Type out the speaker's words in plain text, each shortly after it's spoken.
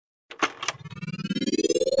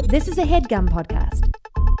This is a HeadGum podcast.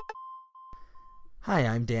 Hi,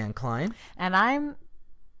 I'm Dan Klein. And I'm...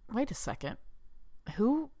 Wait a second.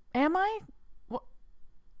 Who am I? What?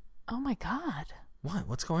 Oh my God. What?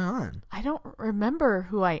 What's going on? I don't remember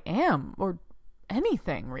who I am or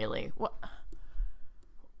anything, really. What?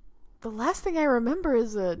 The last thing I remember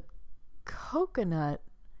is a coconut.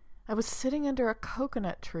 I was sitting under a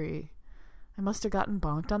coconut tree. I must have gotten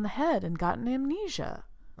bonked on the head and gotten amnesia.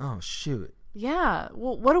 Oh, shoot. Yeah.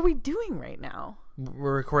 Well, what are we doing right now?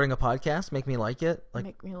 We're recording a podcast. Make me like it.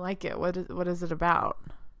 Make me like it. What is it about?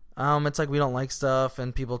 It's like we don't like stuff,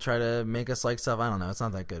 and people try to make us like stuff. I don't know. It's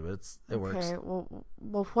not that good, but it works. Okay.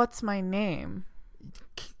 Well, what's my name?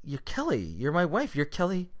 You're Kelly. You're my wife. You're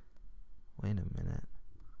Kelly. Wait a minute.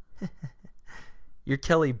 You're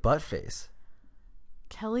Kelly Buttface.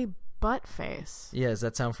 Kelly Buttface. Yeah. Does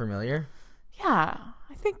that sound familiar? Yeah,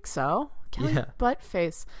 I think so. Kelly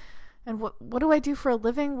Buttface. And what do I do for a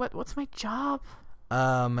living? What's my job?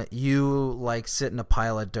 You like sit in a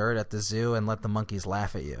pile of dirt at the zoo and let the monkeys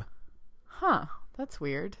laugh at you. Huh, that's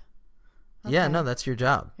weird. Okay. Yeah, no, that's your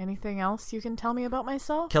job. Anything else you can tell me about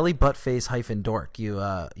myself? Kelly Buttface -Dork.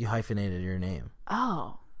 You hyphenated your name.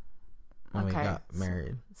 Oh. When we got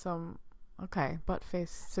married. So okay,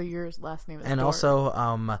 Buttface. So your last name is And Dork.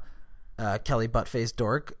 also, Kelly Buttface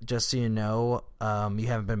Dork, just so you know, you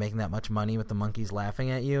haven't been making that much money with the monkeys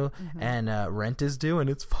laughing at you, and rent is due, and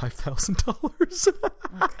it's $5,000.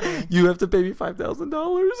 Okay. You have to pay me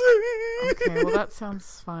 $5,000. Okay, well, that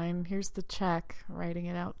sounds fine. Here's the check. Writing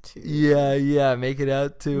it out to... Yeah, make it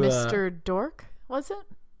out to... Mr. Dork, was it?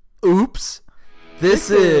 Oops.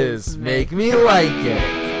 This is Make Me Like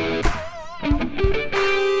It.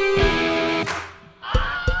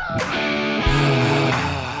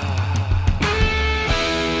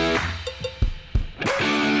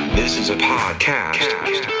 This is a podcast.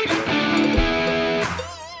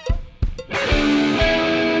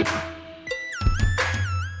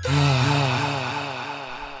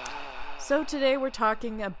 So today we're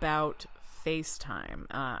talking about FaceTime.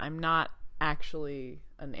 I'm not actually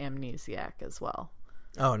an amnesiac as well.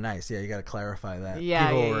 Oh, nice. Yeah, you got to clarify that. Yeah,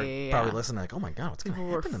 People yeah, were yeah. probably listening like, oh my God, what's going to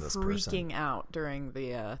happen to this People were person? freaking out during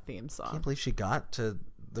the theme song. I can't believe she got to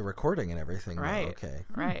the recording and everything. Right. Okay.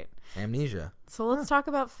 Right. Amnesia. So let's talk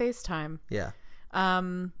about FaceTime. Yeah.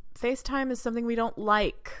 FaceTime is something we don't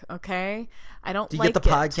like, okay? I don't Do you like get the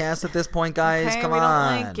it. podcast at this point, guys? Okay, Come we on.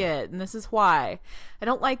 don't like it, and this is why. I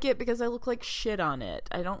don't like it because I look like shit on it.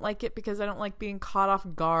 I don't like it because I don't like being caught off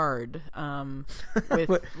guard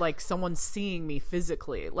with like someone seeing me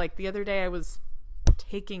physically. Like the other day I was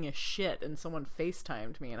taking a shit and someone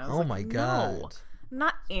FaceTimed me and I was like, my no, God. I'm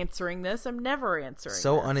not answering this. I'm never answering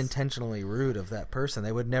So this. unintentionally rude of that person.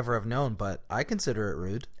 They would never have known, but I consider it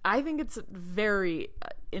rude. I think it's very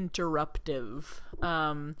interruptive.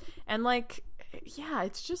 And like, yeah,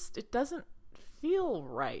 it's just, it doesn't feel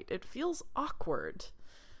right. It feels awkward.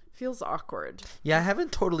 Yeah, I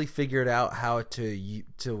haven't totally figured out how to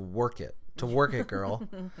work it. To work it, girl.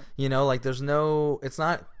 You know, like there's no, it's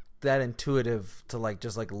not that intuitive to like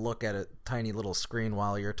just like look at a tiny little screen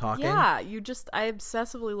while you're talking. Yeah, I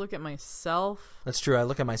obsessively look at myself. That's true. I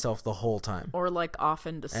look at myself the whole time. Or like off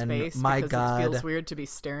into space my because God, it feels weird to be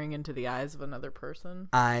staring into the eyes of another person.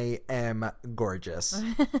 I am gorgeous.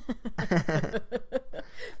 I'm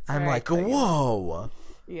Sorry, like, I cut you off. whoa.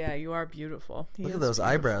 Yeah, you are beautiful. Look at those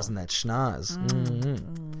eyebrows and that schnoz.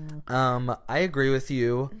 I agree with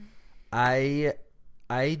you. I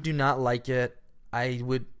do not like it. I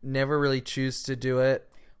would never really choose to do it.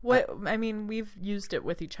 I mean, we've used it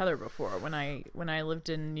with each other before. When I lived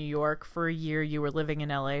in New York for a year, you were living in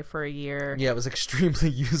LA for a year. Yeah, it was extremely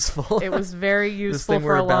useful. It was very This useful thing for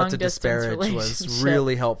we're a about long to distance disparage relationship. was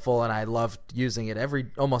really helpful, and I loved using it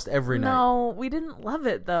almost every night. No, we didn't love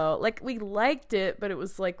it though. Like we liked it, but it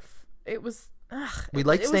was like We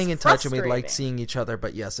liked staying in touch, and we liked frustrating. seeing each other.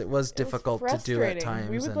 But yes, it was difficult to do at frustrating. times.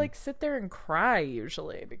 We would and- like sit there and cry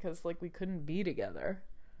usually because like we couldn't be together.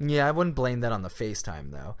 Yeah, I wouldn't blame that on the FaceTime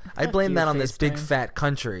though. I'd Fuck blame you, that on this big FaceTime. fat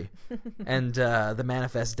country and the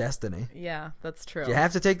manifest destiny. Yeah, that's true. You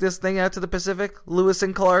have to take this thing out to the Pacific, Lewis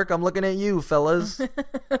and Clark. I'm looking at you, fellas.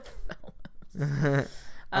 Yeah.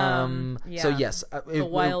 So yes, The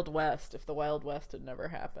Wild West. If the Wild West had never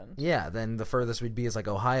happened. Yeah, then the furthest we'd be is like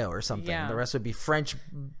Ohio or something. Yeah. The rest would be French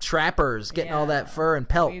trappers getting all that Yeah. fur and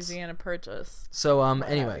pelts. Louisiana Purchase. So What have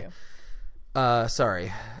anyway, you.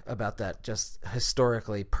 sorry about that. Just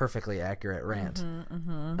historically perfectly accurate rant.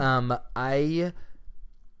 Mm-hmm. I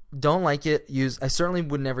don't like it. I certainly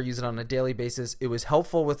would never use it on a daily basis. It was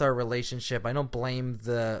helpful with our relationship. I don't blame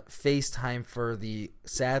the FaceTime for the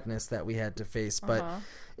sadness that we had to face, but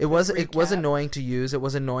It was annoying to use. It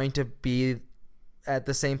was annoying to be at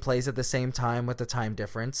the same place at the same time with the time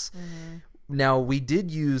difference. Mm-hmm. Now, we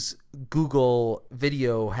did use Google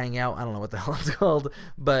Video Hangout. I don't know what the hell it's called,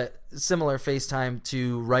 but similar FaceTime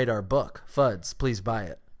to write our book, Fuds. Please buy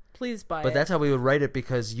it. Please buy it. But that's how we would write it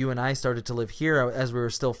because you and I started to live here as we were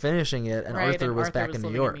still finishing it, and Arthur was back in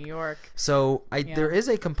New York. So there is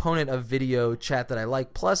a component of video chat that I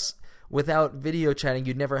like. Plus, without video chatting,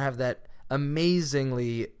 you'd never have that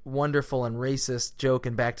amazingly wonderful and racist joke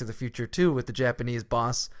in Back to the Future 2 with the Japanese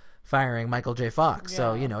boss firing Michael J. Fox. Yeah.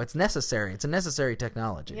 So, it's necessary. It's a necessary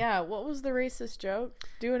technology. Yeah, what was the racist joke?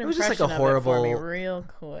 Do an impression just like a horrible... of it for me real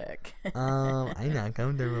quick. I'm not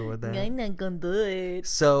comfortable with that. I'm not gonna do it.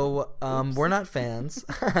 So, we're not fans.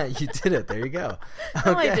 You did it. There you go.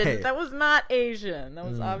 No, I didn't. That was not Asian. That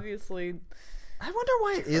was obviously... I wonder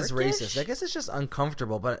why it is racist. I guess it's just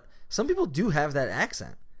uncomfortable, but some people do have that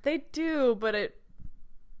accent. They do, but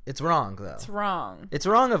it's wrong, though. It's wrong. It's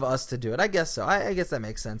wrong of us to do it. I guess so. I guess that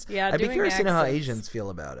makes sense. Yeah, I'd be curious to know how Asians feel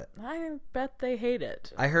about it. I bet they hate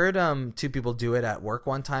it. I heard two people do it at work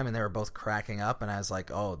one time, and they were both cracking up, and I was like,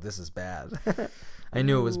 oh, this is bad. I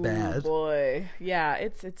knew it was bad. Oh, boy. Yeah,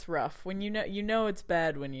 it's rough. When you know it's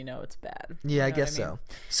bad when you know it's bad. Yeah, I guess so.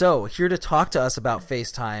 So, here to talk to us about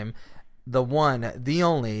FaceTime, the one, the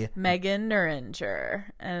only... Megan Nuringer.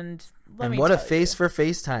 And what a face for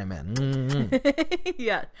FaceTime in.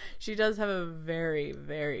 Yeah, she does have a very,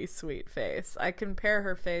 very sweet face. I compare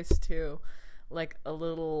her face to like a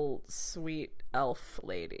little sweet elf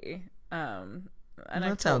lady. And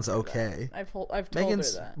that sounds okay. I've told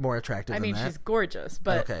Megan's her that. more attractive than that. I mean, she's gorgeous,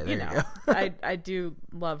 but okay, there you go. I do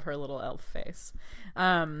love her little elf face.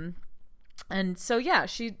 And so yeah,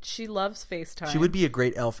 she loves FaceTime. She would be a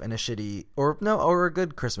great elf in a shitty or a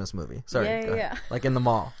good Christmas movie. Sorry, yeah. Like in the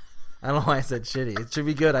mall. I don't know why I said shitty. It should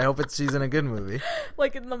be good. I hope she's in a good movie.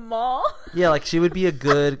 Like in the mall? Yeah, like she would be a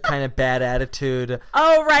good kind of bad attitude.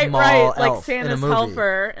 Oh, right. Like Santa's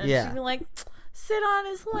helper, and she'd be like, sit on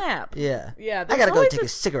his lap. Yeah. Yeah. I gotta go take a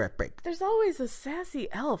cigarette break. There's always a sassy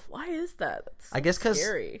elf. Why is that? That's so I guess because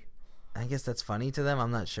scary. I guess that's funny to them. I'm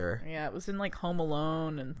not sure. Yeah, it was in like Home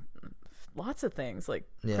Alone and lots of things like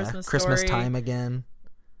Christmas Story. Time Again.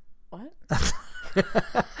 What?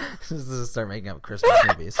 Just start making up Christmas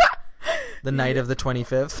movies. The Night of the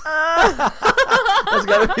 25th. That's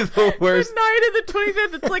gotta be the worst. The Night of the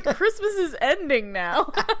 25th. It's like Christmas is ending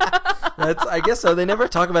now. I guess so. They never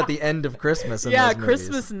talk about the end of Christmas in those movies.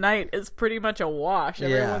 Christmas night is pretty much a wash.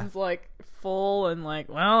 Everyone's like full and like,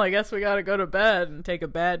 well, I guess we gotta go to bed and take a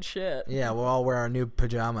bad shit. Yeah, we'll all wear our new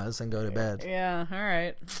pajamas and go to bed. Yeah, all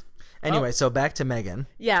right. Anyway, so back to Megan.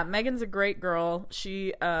 Yeah, Megan's a great girl.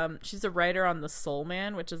 She's a writer on The Soul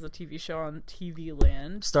Man, which is a TV show on TV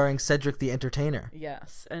Land. Starring Cedric the Entertainer.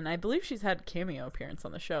 Yes, and I believe she's had cameo appearance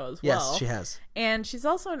on the show as well. Yes, she has. And she's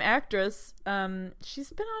also an actress. She's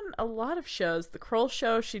been on a lot of shows. The Kroll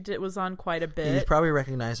Show was on quite a bit. You probably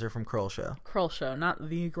recognize her from Kroll Show. Kroll Show, not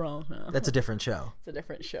The Kroll Show. That's a different show. It's a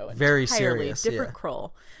different show. Very serious. Different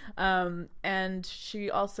Kroll. And she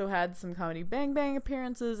also had some Comedy Bang Bang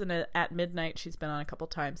appearances, and at Midnight she's been on a couple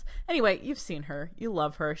times. Anyway, you've seen her. You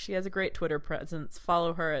love her. She has a great Twitter presence.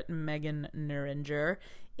 Follow her at Megan Nuringer.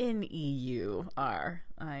 Nuringer.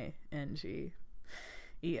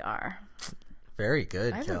 Very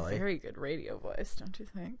good, Kelly. I have a very good radio voice, don't you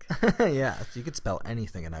think? Yeah, you could spell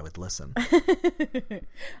anything and I would listen.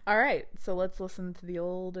 All right, so let's listen to the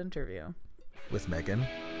old interview. With Megan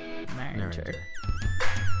Nuringer.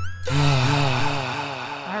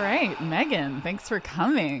 All right, Megan, thanks for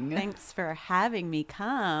coming. Thanks for having me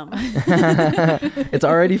come. It's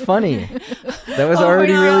already funny. That was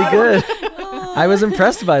already really good. I was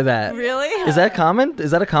impressed by that. Really? Is that common?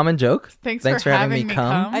 Is that a common joke? Thanks for having me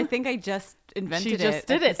come. I think I just invented it. She just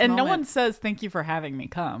did it. And no one says, thank you for having me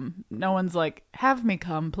come. No one's like, have me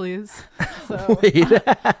come, please. So,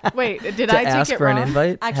 wait, did I take ask it for wrong? an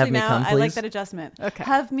invite? Actually, have me no, come, please? I like that adjustment. Okay.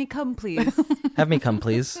 Have me come, please. Have me come,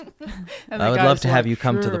 please. I would love to have you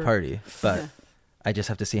come to the party, but I just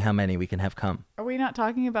have to see how many we can have come. Are we not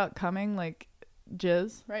talking about coming like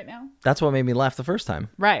jizz right now? That's what made me laugh the first time.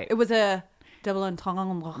 Right. It was a double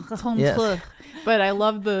entendre. Yes. But I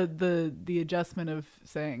love the adjustment of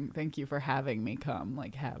saying thank you for having me come,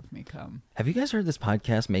 like have me come. Have you guys heard this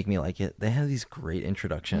podcast Make Me Like It? They have these great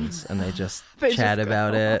introductions and they just chat just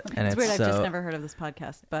about it, and it's weird. so... I've just never heard of this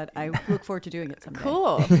podcast, but I look forward to doing it someday.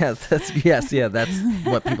 Cool. That's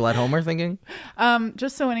what people at home are thinking.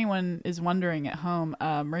 Just so anyone is wondering at home,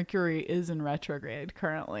 Mercury is in retrograde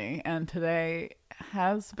currently, and today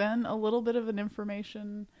has been a little bit of an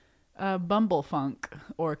information bumblefuck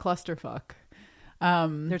or clusterfuck.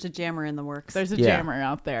 There's a jammer in the works. There's a Yeah. jammer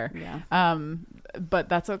out there. Yeah. But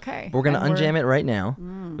that's okay. We're going to And unjam it right now.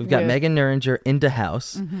 We've got With- Megan Nuringer into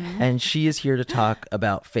house, and she is here to talk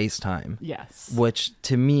about FaceTime, Yes. which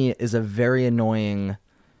to me is a very annoying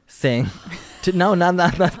thing. No, not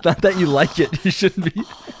that you like it. You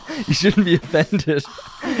shouldn't be offended.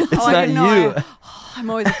 It's I not didn't know you. I'm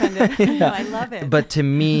always offended. No, I love it. But to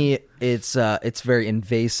me, it's very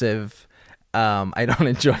invasive. I don't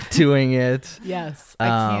enjoy doing it. Yes, I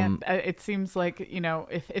can't. It seems like,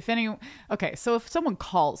 if any. Okay, so if someone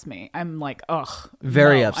calls me, I'm like, ugh,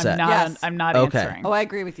 Very no, upset. Yes. I'm not Okay. answering. I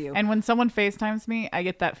agree with you. And when someone FaceTimes me, I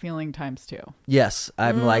get that feeling times 2. Yes,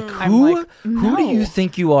 I'm like, I'm who like, who do no. you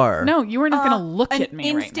think you are? No, you are not going to look an at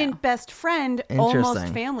me right instant now. best friend, almost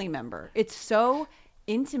Interesting. family member. It's so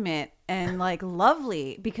intimate and like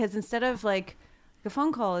lovely because instead of like the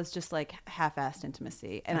phone call is just like half-assed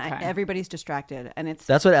intimacy, and Okay. everybody's distracted, and it's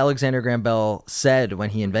That's what Alexander Graham Bell said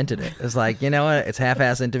when he invented it. It's like, you know what? It's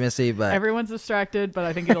half-ass intimacy, but Everyone's distracted, but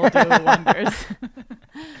I think it'll do wonders.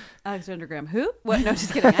 Alexander Graham. Who? What? No,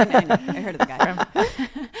 just kidding. I know. I heard of the guy.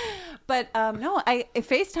 But no,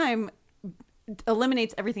 FaceTime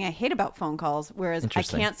eliminates everything I hate about phone calls, whereas I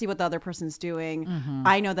Interesting. can't see what the other person's doing.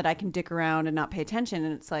 I know that I can dick around and not pay attention,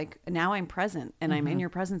 and it's like now I'm present and I'm in your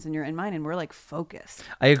presence and you're in mine, and we're like focused.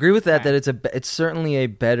 I agree with that. Right. That it's certainly a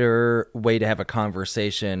better way to have a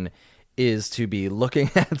conversation is to be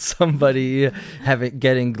looking at somebody,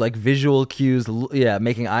 getting like visual cues,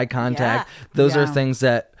 making eye contact. Yeah. Those are Yeah. things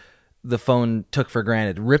that the phone took for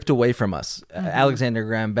granted, ripped away from us. Alexander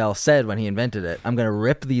Graham Bell said when he invented it, "I'm going to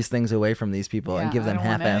rip these things away from these people and Yeah, give them I don't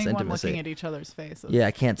want half-ass anyone intimacy." looking at each other's faces. Yeah,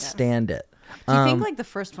 I can't stand it. Do you think like the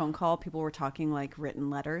first phone call people were talking like written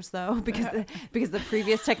letters though, because the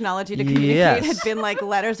previous technology to communicate Yes. had been like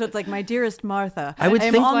letters, so it's like, my dearest Martha, I would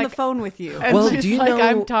am think, on like- the phone with you. And Well, she's do you like, know-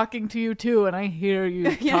 I'm talking to you too, and I hear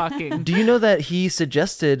you talking. Do you know that he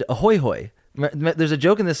suggested ahoy hoy? There's a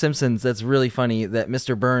joke in The Simpsons that's really funny that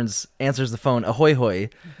Mr. Burns answers the phone ahoy hoy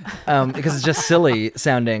because it's just silly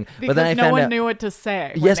sounding. Because but then I no found one out, knew what to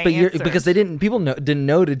say. when yes, they but answered. because people didn't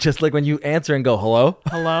know to just like when you answer and go hello,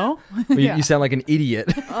 Hello? you sound like an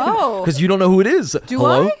idiot Oh, because you don't know who it is. do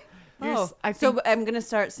hello? I? You're Oh, s- I so think- I'm gonna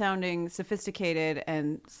start sounding sophisticated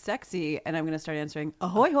and sexy, and I'm gonna start answering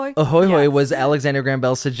ahoy hoy. Ahoy hoy Yes. was Alexander Graham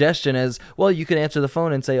Bell's suggestion as well. You can answer the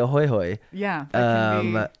phone and say ahoy hoy, Yeah. That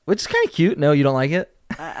can be, which is kind of cute. No, you don't like it?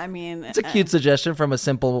 I mean, It's a cute suggestion from a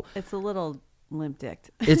simple. It's a little limp-dicked.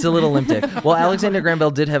 It's a little limp dick. Well, Alexander Graham Bell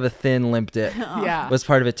did have a thin limp dick. yeah. Was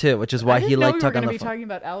part of it too, which is why I he didn't know liked we were talking going on to the be phone. talking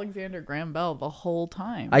about Alexander Graham Bell the whole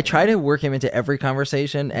time. I try to work him into every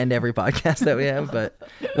conversation and every podcast that we have, but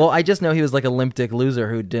I just know he was like a limp dick loser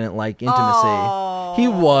who didn't like intimacy. Oh. He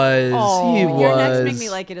was. Oh. He Your next was. make me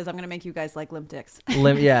like it is I'm gonna make you guys like limp dicks.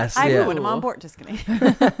 Yes. I yeah. would. I'm on board. Just kidding.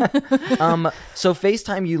 So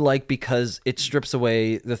FaceTime you like because it strips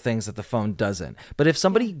away the things that the phone doesn't. But if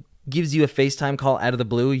somebody gives you a FaceTime call out of the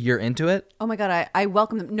blue, you're into it. Oh my god, I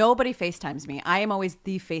welcome them. Nobody FaceTimes me. I am always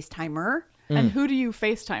the FaceTimer. And who do you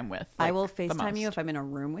FaceTime with? I like, will the FaceTime you most? if I'm in a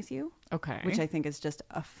room with you. Okay. Which I think is just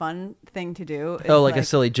a fun thing to do. It's Oh, like a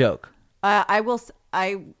silly joke. I will.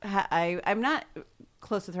 I'm not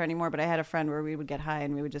close with her anymore, but I had a friend where we would get high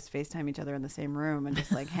and we would just FaceTime each other in the same room and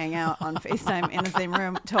just like hang out on FaceTime in the same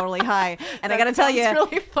room, totally high. And I got to tell you,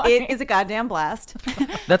 sounds really funny. it is a goddamn blast.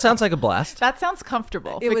 That sounds like a blast. That sounds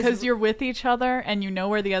comfortable It was- because you're with each other and you know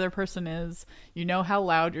where the other person is. You know how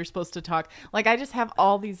loud you're supposed to talk. Like, I just have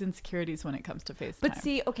all these insecurities when it comes to FaceTime. But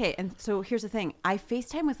see, okay, and so here's the thing. I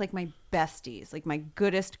FaceTime with like my besties, like my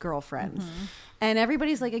goodest girlfriends. And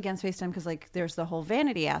everybody's like against FaceTime because like there's the whole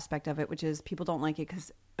vanity aspect of it, which is people don't like it because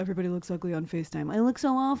everybody looks ugly on FaceTime. I look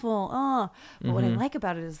so awful. But what I like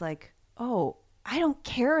about it is like, oh, I don't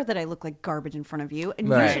care that I look like garbage in front of you. And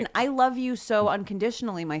Right. you shouldn't. I love you so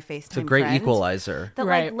unconditionally, my FaceTime It's a great friend, equalizer. that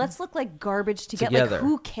Right. like, let's look like garbage together. Together. Like,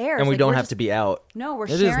 who cares? And we Like, don't we're have just- to be out. No, we're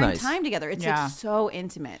It is sharing nice. time together. It's Yeah. like so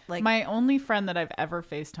intimate. Like my only friend that I've ever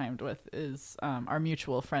FaceTimed with is our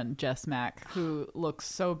mutual friend Jess Mack, who looks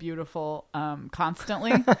so beautiful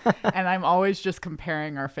constantly, and I'm always just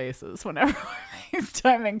comparing our faces whenever we're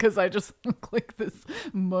FaceTiming because I just look like this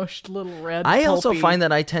mushed little red. I also pulpy- find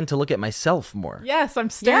that I tend to look at myself more. Yes, I'm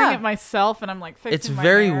staring Yeah. at myself and I'm like fixing It's my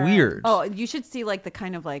very hair and- weird. Oh, you should see like the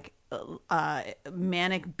kind of like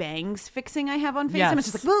manic bangs fixing I have on FaceTime. Yes.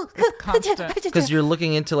 It's just like It's constant. Because you're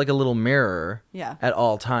looking into like a little mirror Yeah. at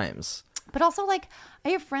all times. But also like I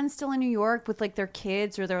have friends still in New York with like their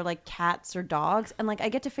kids or their like cats or dogs, and like I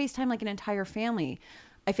get to FaceTime like an entire family.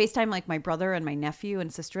 I FaceTime like my brother and my nephew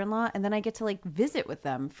and sister-in-law, and then I get to like visit with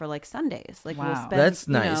them for like Sundays. Like we'll Wow. spend, That's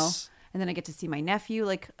you know, nice. and then I get to see my nephew.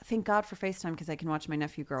 Like, thank God for FaceTime because I can watch my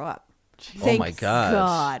nephew grow up. Oh my gosh.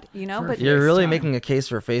 God, you know, but You're really making a case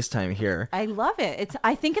for FaceTime here. I love it.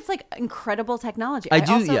 I think it's like incredible technology. I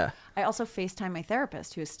also FaceTime my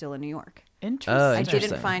therapist who is still in New York. Interesting. I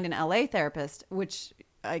didn't find an LA therapist, which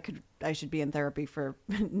I should be in therapy for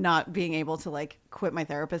not being able to like quit my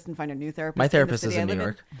therapist and find a new therapist. My therapist is in New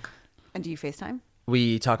York. And do you FaceTime?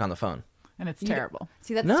 We talk on the phone. And it's terrible.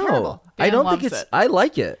 See, that's No, terrible. I don't Dan think loves it's. it. I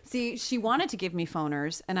like it. See, she wanted to give me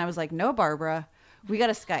phoners, and I was like, no, Barbara, we got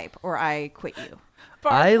to Skype or I quit you.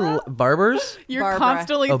 Barbers. You're Barbara.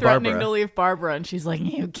 constantly Oh, threatening Barbara. to leave Barbara, and she's like,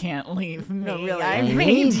 "You can't leave me. No, really. I I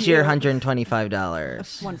need you." your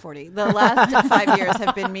 $125. 140. The last 5 years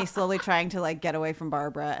have been me slowly trying to like get away from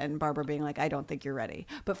Barbara, and Barbara being like, I don't think you're ready.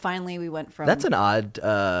 But finally, we went from. That's an odd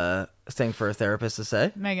thing for a therapist to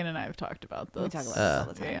say. Megan and I have talked about this. We talk about this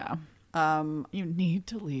all the time. Yeah. You need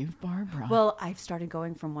to leave Barbara. Well, I've started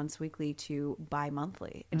going from once weekly to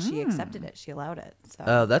bi-monthly, and she accepted it. She allowed it. So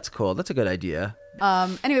Oh, that's cool. That's a good idea.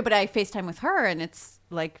 anyway, but I FaceTime with her, and it's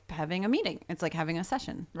like having a meeting. It's like having a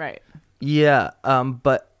session. right. Yeah.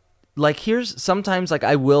 But like, here's sometimes like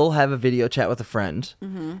I will have a video chat with a friend,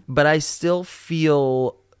 but I still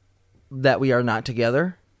feel that we are not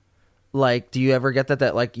together. Like, do you ever get that?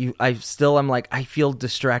 That like I'm like, I feel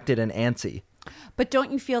distracted and antsy. But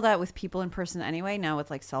don't you feel that with people in person anyway? Now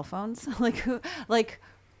with like cell phones, like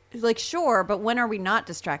sure. But when are we not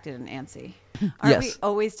distracted and antsy? Aren't we Yes.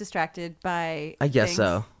 always distracted by? I guess things?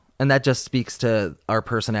 so. And that just speaks to our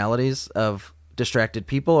personalities of distracted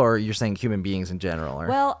people, or you're saying human beings in general? Or?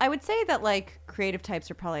 Well, I would say that like creative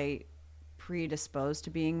types are probably predisposed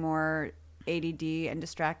to being more ADD and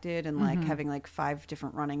distracted and like having like 5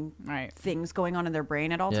 different running Right. things going on in their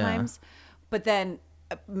brain at all Yeah. times. But then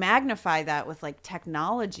magnify that with like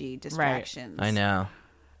technology distractions. I know.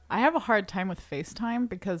 I have a hard time with FaceTime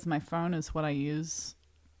because my phone is what I use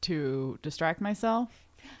to distract myself.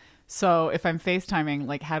 So if I'm FaceTiming,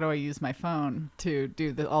 like, how do I use my phone to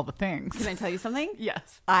do all the things? Can I tell you something?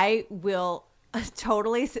 Yes. I will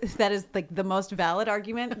totally. That is like the most valid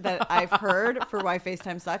argument that I've heard for why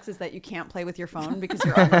FaceTime sucks is that you can't play with your phone because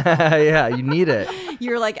you're on your phone. Yeah, you need it.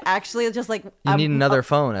 You're like actually just like You need another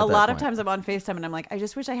phone at a that lot of point. times I'm on FaceTime and I'm like, I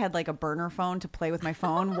just wish I had like a burner phone to play with my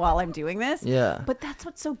phone while I'm doing this. Yeah. But that's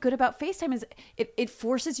what's so good about FaceTime is it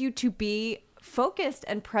forces you to be focused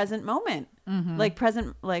and present moment. Like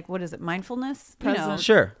present, like what is it? Mindfulness? You know. Present.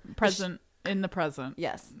 Sure. Present in the present.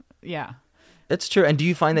 Yes. Yeah. It's true. And do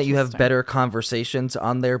you find that you have Interesting. better conversations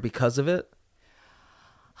on there because of it?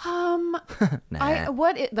 Nah.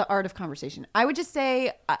 The art of conversation. I would just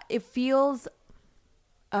say it feels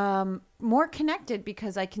more connected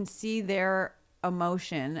because I can see their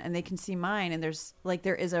emotion and they can see mine, and there's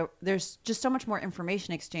just so much more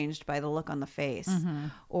information exchanged by the look on the face,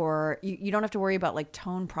 or you don't have to worry about like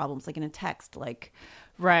tone problems like in a text. Like,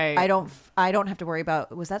 Right. I don't have to worry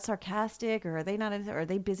about was that sarcastic or are they not? Are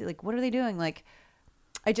they busy? Like, what are they doing? Like,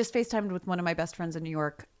 I just FaceTimed with one of my best friends in New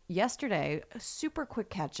York yesterday, a super quick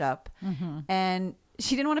catch up, and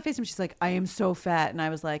she didn't want to FaceTime. She's like, I am so fat. And I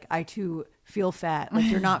was like, I too feel fat. Like,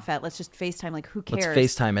 you're not fat. Let's just FaceTime. Like, who cares?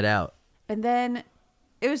 Let's FaceTime it out. And then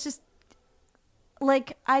it was just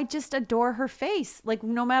like, I just adore her face. Like,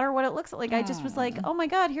 no matter what it looks like, I just was like, oh my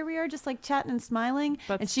God, here we are just like chatting and smiling.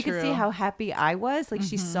 That's and she could see true. how happy I was. Like,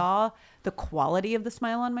 she saw the quality of the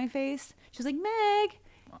smile on my face. She was like, Meg,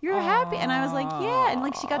 you're happy. And I was like, yeah. And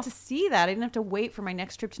like, she got to see that. I didn't have to wait for my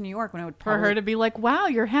next trip to New York when I would For probably... her to be like, wow,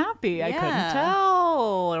 you're happy. I couldn't Yeah.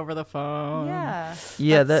 tell over the phone. Yeah.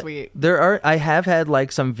 Yeah, That's sweet. I have had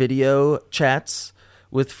like some video chats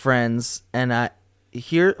with friends, and I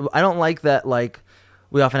don't like that. Like,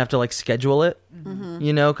 we often have to like schedule it,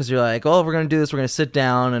 you know, because you're like, oh, we're gonna do this, we're gonna sit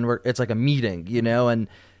down, and it's like a meeting, you know, and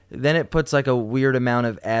then it puts like a weird amount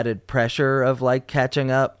of added pressure of like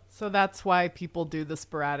catching up, So that's why people do the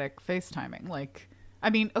sporadic FaceTiming. Like, I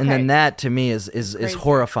mean, okay. and then that to me is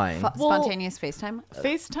horrifying. Spontaneous FaceTime.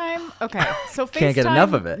 FaceTime. Okay. So FaceTime Can't get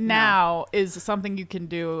enough of it. now is something you can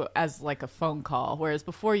do as like a phone call, whereas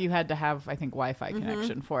before you had to have, I think, Wi-Fi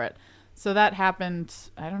connection for it. So that happened,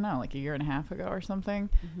 I don't know, like a year and a half ago or something.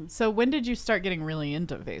 So when did you start getting really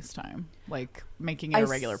into FaceTime? Like making it a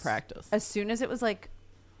regular practice As soon as it was like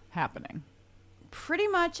happening? pretty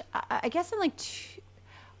much, I guess in like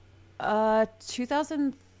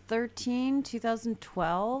 2013,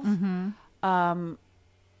 2012, I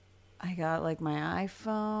got like my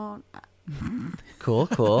iPhone. Cool.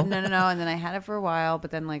 No. And then I had it for a while,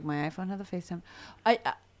 but then like my iPhone had the FaceTime.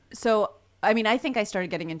 I mean, I think I started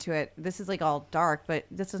getting into it. This is like all dark, but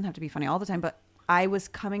this doesn't have to be funny all the time. But I was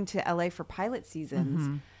coming to LA for pilot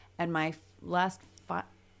seasons, and my last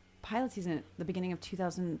pilot season at the beginning of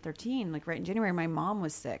 2013, like right in January, my mom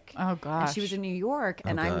was sick. Oh gosh. And she was in New York,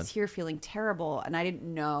 and I God. was here feeling terrible, and I didn't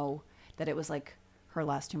know that it was like her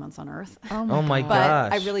last 2 months on Earth. Oh my God. But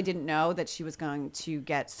gosh. I really didn't know that she was going to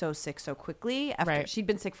get so sick so quickly. After Right. she'd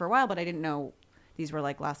been sick for a while, but I didn't know these were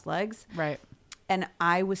like last legs. Right. And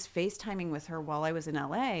I was FaceTiming with her while I was in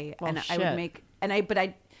LA, Well, and I shit. would make and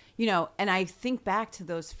I think back to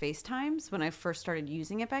those FaceTimes when I first started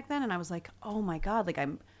using it back then, and I was like, oh my God, like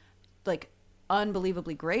I'm like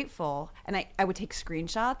unbelievably grateful. And I would take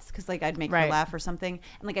screenshots because like I'd make her Right. laugh or something,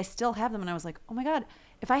 and like I still have them, and I was like, oh my God,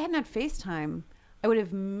 if I hadn't had FaceTime, I would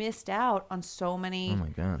have missed out on so many Oh my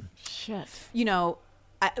God. Shit.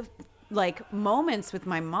 like moments with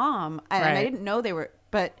my mom, and I Right. didn't know they were,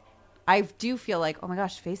 but I do feel like, oh my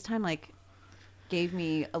gosh, FaceTime like gave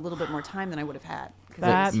me a little bit more time than I would have had. 'Cause I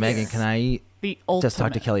That's was Megan, here. can I The ultimate. just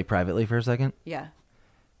talk to Kelly privately for a second? Yeah.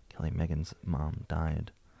 Kelly, Megan's mom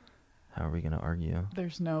died. How are we going to argue?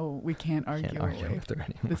 We can't argue. Can't argue away. with her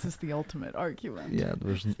anymore. This is the ultimate argument. Yeah, if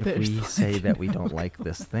There's we like- say that we don't like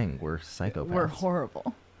this thing, we're psychopaths. We're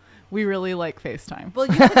horrible. We really like FaceTime. Well,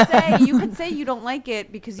 you could say you don't like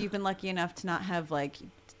it because you've been lucky enough to not have like,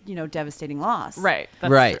 devastating loss. Right.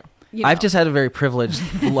 That's right. true. I've just had a very privileged,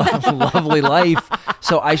 lovely life,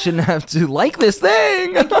 so I shouldn't have to like this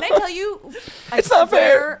thing. Can I tell you? It's not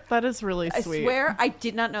fair. That is really I sweet. swear, I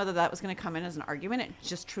did not know that was going to come in as an argument. It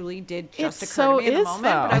just truly did just It occur so to me in the is, moment. though.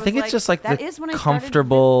 But I was think it's just like that the is when I started-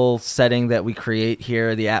 comfortable setting that we create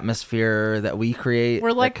here, the atmosphere that we create.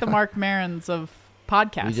 We're like that the Mark Marons of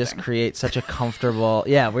podcasting. we just create such a comfortable.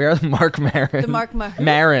 Yeah, we are the Mark Maron. The Mark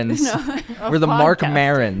Marons. We're the Mark podcasting.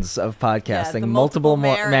 Marons of podcasting. the multiple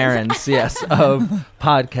multiple Marons, yes, of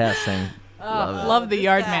podcasting. Love the This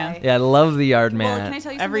Yard guy. Man. Yeah, I love the Yard Well, Man. can I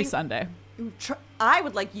tell you Every something? Sunday. I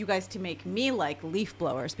would like you guys to make me like leaf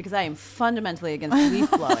blowers because I am fundamentally against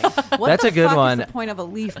leaf blowing. What That's the a good fuck one. Is the point of a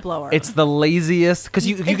leaf blower? It's the laziest because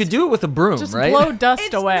you could do it with a broom, Just right? blow dust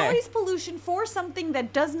It's away. noise pollution for something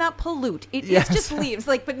that does not pollute. It is Yes. just leaves.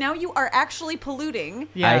 Like, but now you are actually polluting.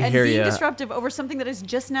 Yeah. I and hear being ya. disruptive over something that is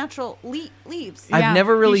just natural leaves. Yeah, I've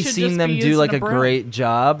never you really should seen just them be do using like a a broom. great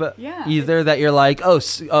job. Yeah. Either that you're like, oh,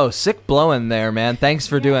 sick blowing there, man. Thanks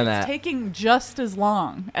for doing It's that. taking just as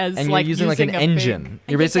long as And like you're using like an a engine. big-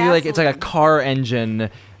 You're get basically like it's like a gasoline. car engine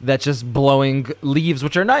that's just blowing leaves,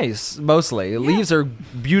 which are nice mostly. Leaves are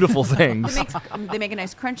beautiful things. They make a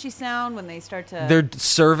nice crunchy sound when they start to. They're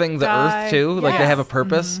serving the Die. earth too. Like they have a Yes.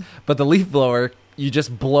 purpose. But the leaf blower, you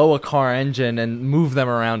just blow a car engine and move them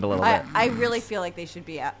around a little bit. I really feel like they should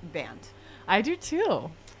be banned. I do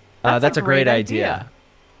too. That's a great idea.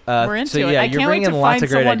 We're into so it. yeah, I you're can't wait bringing to lots find of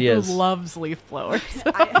great someone ideas. who loves leaf blowers.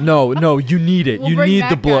 No, you need it. We'll you bring need that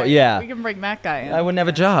the blow. guy. Yeah. We can bring that guy in. I wouldn't have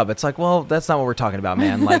a job. It's like, well, that's not what we're talking about,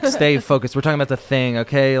 man. Like, stay focused. We're talking about the thing,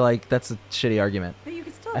 okay? Like, that's a shitty argument. But you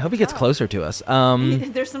can still I hope he gets job. closer to us.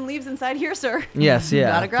 There's some leaves inside here, sir. Yes,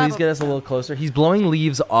 yeah. Gotta grab Please him. get us a little closer. He's blowing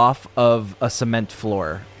leaves off of a cement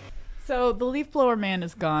floor. So the leaf blower man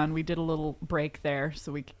is gone. We did a little break there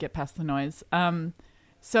so we could get past the noise.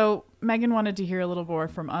 So Megan wanted to hear a little more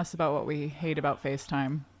from us about what we hate about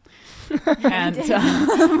FaceTime. And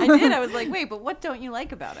I did. I was like, wait, but what don't you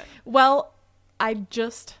like about it? well,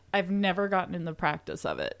 I've never gotten in the practice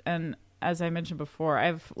of it. And as I mentioned before, I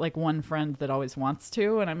have like one friend that always wants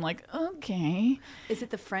to, and I'm like, okay. Is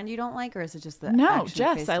it the friend you don't like, or is it just the No, action of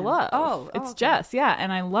Jess, I FaceTime? love. Oh, it's okay. Jess, yeah,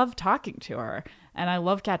 and I love talking to her, and I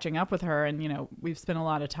love catching up with her. And we've spent a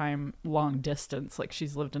lot of time long distance. Like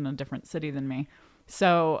she's lived in a different city than me,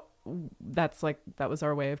 so that was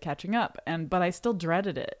our way of catching up. But I still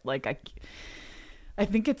dreaded it. Like I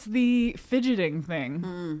think it's the fidgeting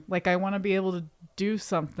thing. Like I want to be able to do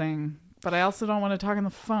something, but I also don't want to talk on the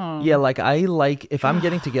phone. Yeah, like if I'm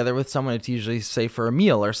getting together with someone, it's usually say for a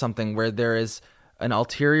meal or something where there is an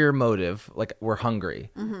ulterior motive, like we're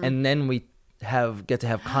hungry, and then we get to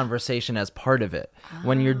have conversation as part of it.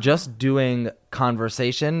 When you're just doing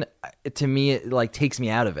conversation, to me it like takes me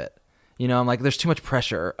out of it. I'm like, there's too much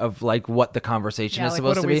pressure of like what the conversation is like,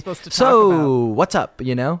 supposed what to are we be. supposed to talk So what's up?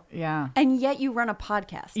 Yeah. And yet you run a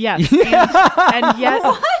podcast. Yes. And yet,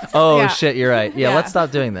 Oh Yeah. shit, you're right. Yeah, Yeah. let's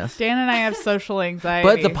stop doing this. Dan and I have social anxiety.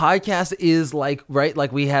 But the podcast is like, right,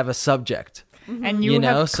 like we have a subject. and you, you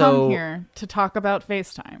know, have so- come here to talk about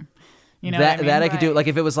FaceTime. You know that what I mean? I could do. Right. Like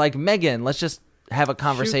if it was like, Megan, let's just have a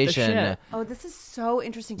conversation. shit. Oh, this is so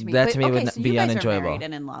interesting to me. That Wait, to me okay, would so be you guys unenjoyable. are married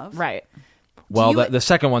and in love. Right. Well, the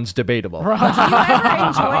second one's debatable. Do you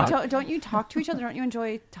ever enjoy? Don't you talk to each other? Don't you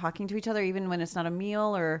enjoy talking to each other even when it's not a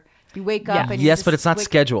meal or you wake up? And Yes, but it's not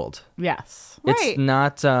scheduled. Yes. Right. It's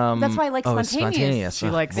not. That's why I like it's spontaneous. spontaneous. She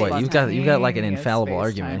likes boy, you've got like an infallible FaceTime.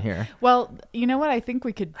 argument here. Well, you know what I think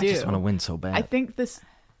we could do? I just want to win so bad. I think this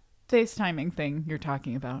FaceTiming thing you're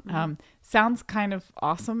talking about sounds kind of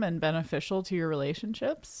awesome and beneficial to your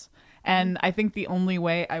relationships. And I think the only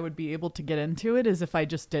way I would be able to get into it is if I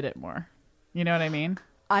just did it more. You know what I mean?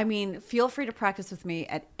 I mean, feel free to practice with me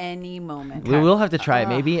at any moment. We will have to try it.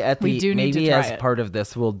 Maybe we do need to try as it. part of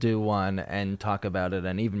this, we'll do one and talk about it,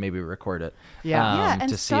 and even maybe record it. Yeah. And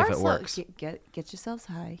to see if it start works. Get yourselves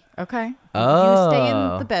high. Okay. Oh, You stay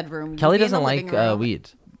in the bedroom. Kelly you be in doesn't the like living room. weed.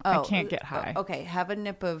 I can't get high. Okay, have a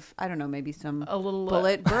nip of, I don't know, maybe some A little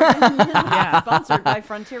Bullet Bourbon. Sponsored by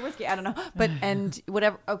Frontier Whiskey. I don't know. But, and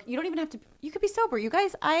whatever. Okay, you don't even have to, you could be sober. You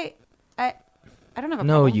guys, I don't have a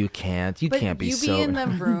No, problem. you can't. You But can't be you sober. be in the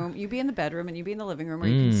room, you be in the bedroom, and you be in the living room, or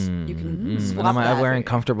you can And swap am I that. wearing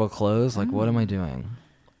comfortable clothes? Like, what am I doing?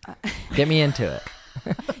 Get me into it.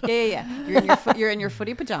 Yeah. You're in your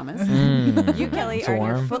footy pajamas. You, Kelly, It's are in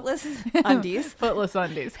your warm. footless undies. Footless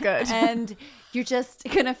undies. Good. And you're just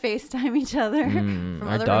gonna FaceTime each other. From Our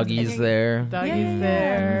other rooms, doggy's and you're- there. Doggy's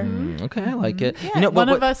there. Okay, I like it. Yeah. You know, One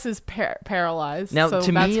but of us is paralyzed, Now, so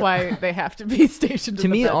to that's me- why they have to be stationed. to in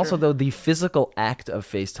the me, bedroom. also though, the physical act of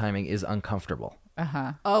FaceTiming is uncomfortable.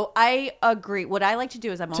 Oh, I agree. What I like to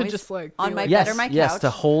do is I'm always just, like, on be my like- bed or my couch. Yes,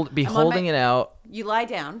 to be I'm on holding it out. You lie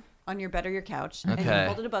down on your bed or your couch, and you Okay.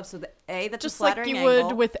 hold it above so that that's just a like flattering you would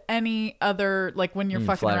angle. with any other, like when you're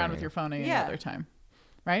fucking around flattering. with your phone any Yeah. other time,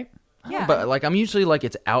 right? Yeah. But like, I'm usually like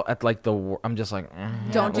it's out at like I'm just like.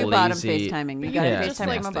 Don't do lazy. bottom FaceTiming. You got to Yeah, Just FaceTime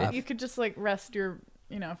like from above. you could just like rest your,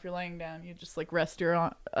 if you're laying down, you just like rest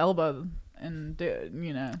your elbow and do.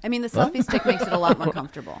 I mean, the selfie stick makes it a lot more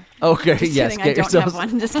comfortable. Okay, Just yes. kidding, I Get don't yourself have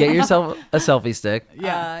one. Just get yourself a selfie stick.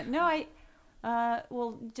 Yeah. No,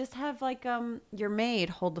 well, just have like your maid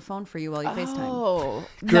hold the phone for you while you FaceTime. Oh,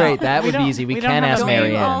 Great, that we would be don't- easy. We don't can't have ask a Don't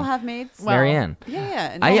maid. you all Marianne. have maids? Well, Marianne.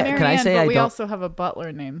 Yeah. I- No, can I say but I we don't- also have a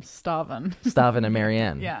butler named Staven. Stavin and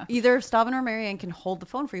Marianne. Yeah. Either Stavin or Marianne can hold the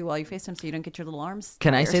phone for you while you FaceTime so you don't get your little arms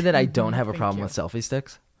Can I tired. say that I don't have a Thank problem you. with selfie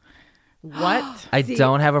sticks? What? I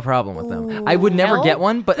don't have a problem with them. I would never Well, get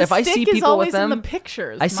one, but the if I stick see is people always with them, in the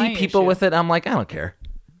pictures. I see people with it. I'm like, I don't care.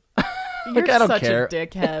 You're I don't such care. a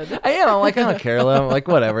dickhead. I am. I'm like, I don't care. I'm like,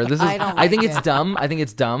 whatever. This is. I don't I think like it's it. dumb. I think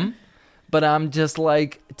it's dumb. But I'm just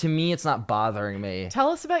like, to me, it's not bothering me.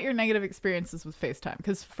 Tell us about your negative experiences with FaceTime.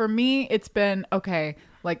 Because for me, it's been, okay,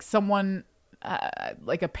 like someone,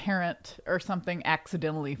 like a parent or something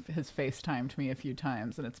accidentally has FaceTimed me a few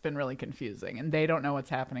times, and it's been really confusing. And they don't know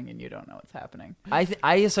what's happening, and you don't know what's happening.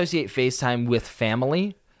 I associate FaceTime with family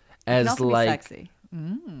It can as also be like. sexy.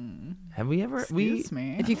 Have we ever? Excuse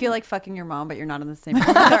me. If you feel like fucking your mom, but you're not in the same room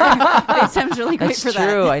with her, FaceTime's really great That's for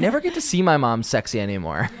true. that. I never get to see my mom sexy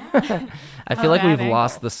anymore. I feel like bad we've angle.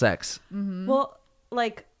 lost the sex. Well,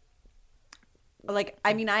 like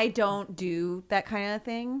I mean, I don't do that kind of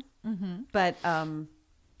thing, but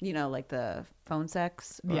like the phone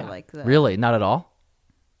sex or Yeah. like the Really, not at all.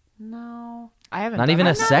 No, I haven't Not done even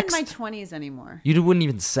that. a I'm not sext? in my 20s anymore. You wouldn't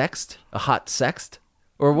even sext a hot sext,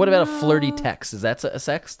 or what about a flirty text? Is that a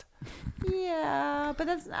sext? Yeah, but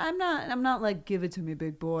I'm not like give it to me,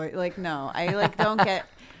 big boy. Like no, I like don't get.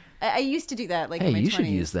 I used to do that like Hey, in my you 20s. should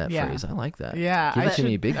use that Yeah. phrase. I like that. Yeah, give it to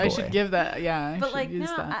me, big boy. I should give that. Yeah, I But should like use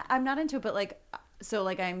no, that. I'm not into it. But like, so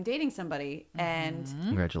like I'm dating somebody and.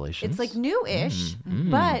 Congratulations. It's like new-ish,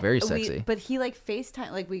 but very sexy. But he like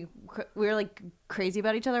FaceTime, like we were like crazy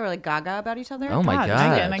about each other, or like gaga about each other. Oh my dang it,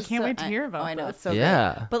 God. and I can't So- wait to hear about I know this. it's so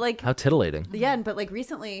Yeah. great. But like How titillating. yeah, but like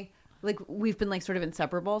recently, like we've been like sort of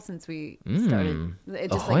inseparable since we started.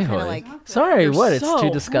 It just Ahoy, like kind of hoy. like Sorry, You're what? It's so too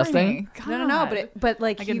disgusting. horny. no, God. but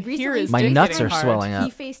like I he can hear recently his My dick nuts getting are hard. swelling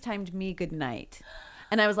up. he FaceTimed me goodnight.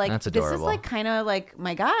 And I was like, That's this is adorable. like kind of like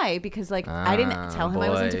my guy because like I didn't tell him I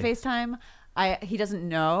was into boy. FaceTime. He doesn't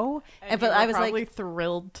know. And But you I were was probably like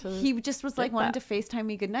thrilled to. he just was like get wanted that. to FaceTime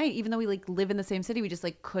me goodnight, even though we like live in the same city. We just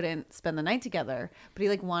like couldn't spend the night together. But he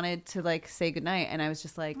like wanted to like say goodnight, and I was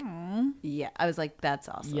just like, yeah. I was like, that's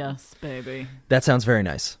awesome. Yes, baby. That sounds very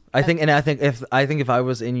nice. I think if I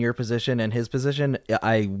was in your position and his position,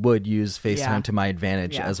 I would use FaceTime Yeah. to my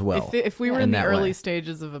advantage Yeah. as well. If we were in in the that early way.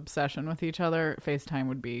 stages of obsession with each other, FaceTime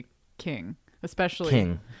would be king. Especially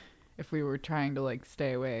King. if we were trying to like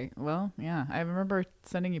stay away. Well, yeah, I remember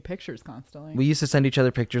sending you pictures constantly. We used to send each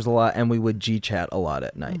other pictures a lot, and we would G-chat a lot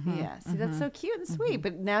at night. Yeah. See, that's so cute and sweet.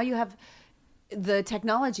 But now you have the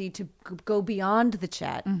technology to go beyond the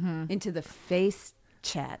chat into the face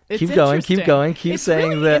chat. It's Keep going, keep interesting. going, keep it's saying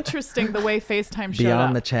really that- interesting the way FaceTime showed Beyond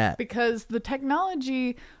up. the chat. Because the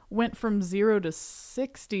technology went from 0 to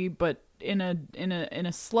 60, but in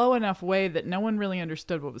a slow enough way that no one really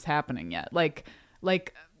understood what was happening yet. Like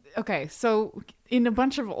okay, so in a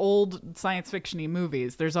bunch of old science fiction-y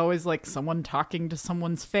movies, there's always like someone talking to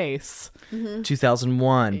someone's face.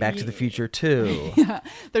 2001, Back to the Future 2. Yeah,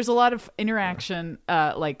 there's a lot of interaction,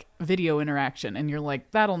 like video interaction, and you're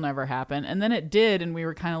like, that'll never happen. And then it did, and we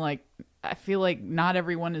were kind of like, I feel like not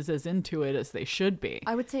everyone is as into it as they should be.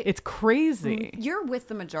 I would say it's crazy. You're with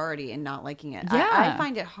the majority and not liking it. Yeah. I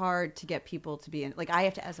find it hard to get people to be in. Like, I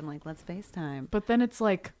have to ask them, like, let's FaceTime. But then it's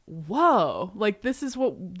like, whoa, like this is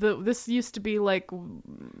what this used to be like.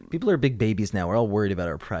 People are big babies now. We're all worried about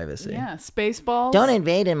our privacy. Yeah, Spaceballs. Don't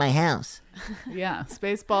invade in my house. Yeah,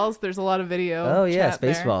 Spaceballs. There's a lot of video. Oh yeah, chat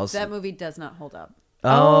there. Spaceballs. That movie does not hold up.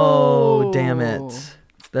 Oh, damn it.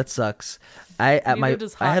 That sucks. I Neither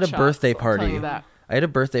does Hot had a Shots, birthday I'll tell party. you that. I had a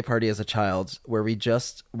birthday party as a child where we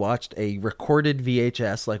just watched a recorded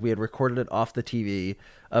VHS, like we had recorded it off the TV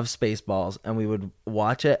of Spaceballs, and we would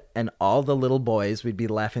watch it, and all the little boys, we'd be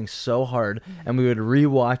laughing so hard, and we would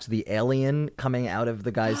rewatch the alien coming out of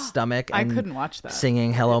the guy's stomach. I And couldn't watch that.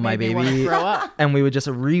 singing "Hello, It My made me wanna Baby," throw up. and we would just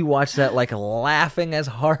rewatch that, like laughing as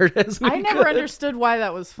hard as we I never could. understood why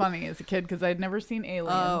that was funny as a kid because I'd never seen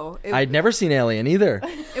Alien. Oh, I'd never seen Alien either.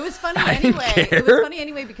 it was funny didn't anyway. It care. was funny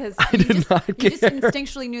anyway because you did just, not you just care.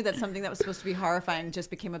 instinctually knew that something that was supposed to be horrifying just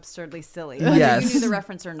became absurdly silly. Whether Yes. you knew the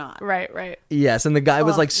reference or not. Right. Yes, and the guy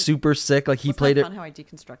was Oh, like super sick. Like he Wasn't played that it. fun how I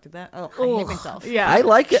deconstructed that? Oh, I hate myself. Yeah. I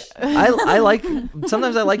like it. I like.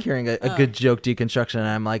 Sometimes I like hearing a good joke deconstruction, and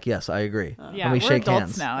I'm like, yes, I agree. Yeah, and we we're shake adults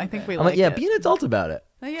hands. now. I think we I'm like like, yeah, it. be an adult about it.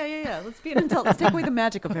 Oh, yeah. Let's be an adult. Let's take away the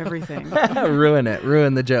magic of everything. Ruin it.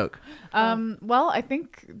 Ruin the joke. Well, I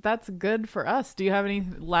think that's good for us. Do you have any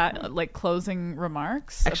like closing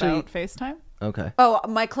remarks Actually- about FaceTime? Okay. Oh,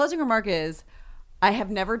 my closing remark is I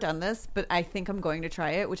have never done this, but I think I'm going to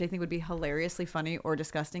try it, which I think would be hilariously funny or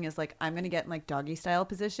disgusting. Is like I'm going to get in like doggy style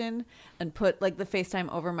position and put like the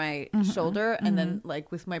FaceTime over my shoulder, and then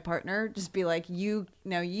like with my partner, just be like,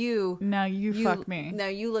 now you fuck me. Now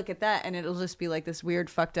you look at that, and it'll just be like this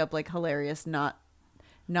weird, fucked up, like hilarious,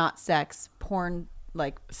 not sex porn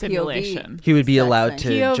like Simulation. POV He would be sex allowed thing. to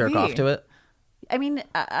POV. jerk off to it, I mean,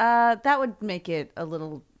 that would make it a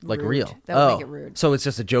little like rude. real. That would make it rude. So it's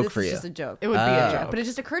just a joke This for is you. just a joke. It would be a joke. But it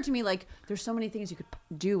just occurred to me like there's so many things you could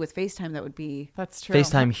do with FaceTime that would be That's true.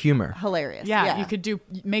 FaceTime humor. hilarious. Yeah, you could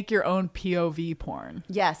make your own POV porn.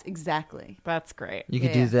 Yes, exactly. That's great. You could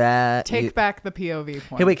Yeah. do that. Take You- back the POV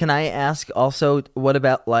porn. Hey, wait, can I ask also, what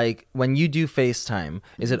about like when you do FaceTime,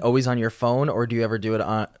 is it always on your phone or do you ever do it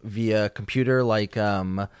on via computer? Like,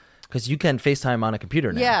 because you can FaceTime on a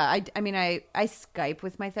computer now. Yeah, I mean, I Skype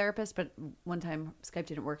with my therapist, but one time Skype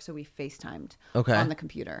didn't work, so we FaceTimed Okay. on the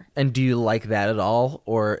computer. And do you like that at all?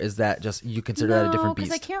 Or is that just, you consider that a different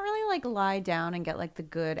because beast? I can't really like lie down and get like the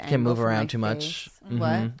good angle. Can't move from around my too much. face. What?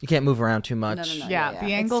 Mhm. You can't move around too much. No. Yeah, the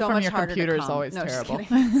It's angle so from much your harder to computer is come. always No, just terrible.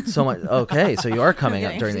 kidding. So much. Okay, so you are coming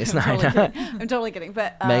I'm up during kidding. this I'm night. totally kidding. I'm totally kidding.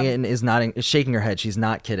 But Megan is nodding, is shaking her head. She's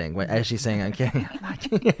not kidding. As she's saying, I'm kidding. I'm not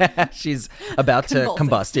kidding. She's about to Convulsing.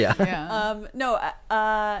 combust. Yeah. Yeah. no,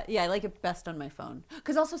 yeah, I like it best on my phone.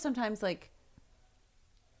 Because also sometimes like,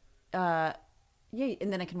 yeah,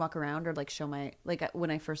 and then I can walk around or like show my, like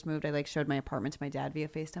when I first moved, I like showed my apartment to my dad via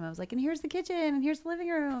FaceTime. I was like, and here's the kitchen, and here's the living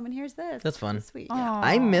room, and here's this. That's fun. It's sweet. Yeah.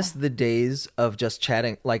 I miss the days of just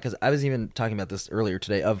chatting, like, because I was even talking about this earlier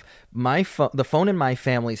today, of my the phone in my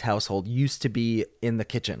family's household used to be in the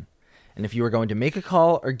kitchen. And if you were going to make a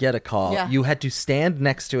call or get a call, Yeah. you had to stand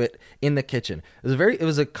next to it in the kitchen. It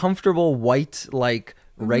was a comfortable white, like,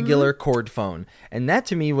 regular cord phone. And that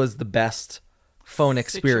to me was the best phone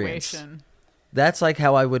experience. Situation. That's like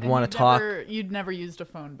how I would And want you'd to talk. You'd never used a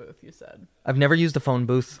phone booth, you said. I've never used a phone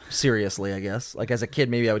booth seriously, I guess. Like as a kid,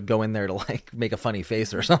 maybe I would go in there to like make a funny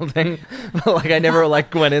face or something. But like I never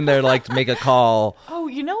like went in there like to make a call. Oh,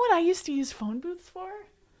 you know what I used to use phone booths for?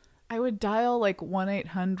 I would dial like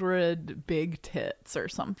 1-800 big tits or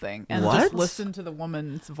something and What? just listen to the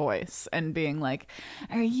woman's voice and being like,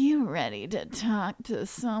 are you ready to talk to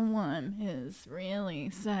someone who's really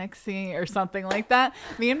sexy or something like that?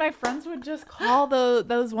 Me and my friends would just call those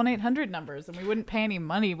 1-800 numbers and we wouldn't pay any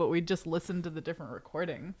money, but we'd just listen to the different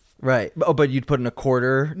recordings. Right. Oh, but you'd put in a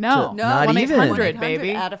quarter? No. to- No, not 1-800. even. 1-800.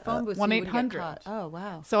 baby. At a phone booth. so you wouldn't get 1-800. caught. Oh,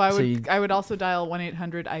 wow. So I So would you- I would also dial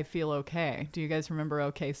 1-800 I feel okay. Do you guys remember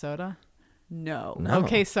OK Soda? No. No.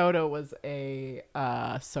 OK Soda was a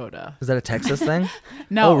soda. Is that a Texas thing?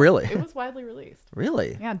 No. Oh, really? It was widely released.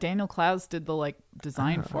 Really? Yeah, Daniel Klaus did the like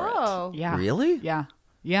design for Oh. it. Yeah. Really? Yeah.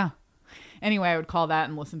 Yeah. Anyway, I would call that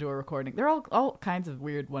and listen to a recording. They're all kinds of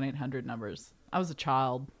weird 1-800 numbers. I was a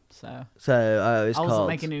child, so I wasn't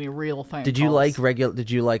making any real phone Did calls. you like Did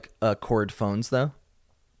you like cord phones though?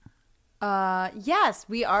 Yes,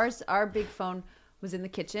 our big phone was in the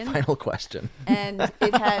kitchen. Final question. And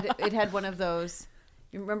it had one of those.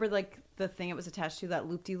 You remember like the thing it was attached to, that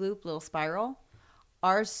loop-de-loop little spiral?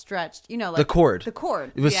 Ours stretched, like the cord. The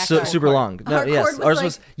cord. It was super long. No, Our yes, cord was ours like,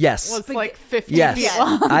 was like 50 yes. feet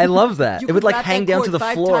long. I love that. You It would could like wrap hang that down cord to the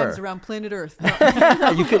 5 floor. times around planet Earth.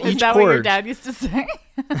 No. You could Is each that cord. what your dad used to say?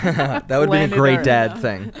 That would have been a Planet great Earth. dad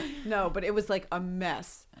thing. No, but it was like a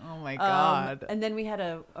mess. Oh my God. And then we had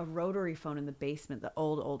a rotary phone in the basement, the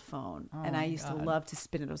old phone. And I used to love to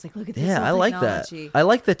spin it. I was like, look at this. Yeah, I like that. technology. I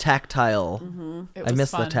like the tactile. It I was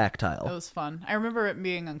miss fun. the tactile. It was fun. I remember it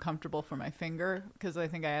being uncomfortable for my finger because I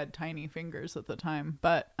think I had tiny fingers at the time.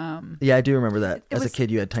 But Yeah, I do remember that. As a was- kid,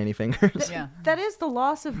 you had tiny fingers. yeah, That is the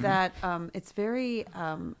loss of that. It's very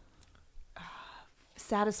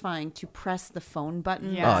satisfying to press the phone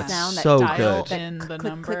button. Yeah. The sound so that dial good. in the click,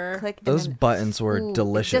 number. click, and Those then- buttons were Ooh,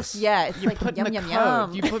 delicious. it's You like put yum in the yum code.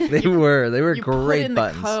 yum. You put, They were you put great in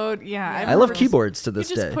buttons. The code. Yeah, Yeah. I love remember keyboards to this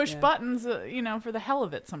You just day. push buttons, for the hell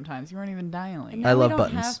of it. Sometimes you weren't even dialing. Now I we love don't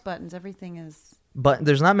buttons. have buttons. Everything is. But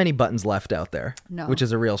there's not many buttons left out there, No. which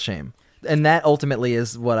is a real shame. And that ultimately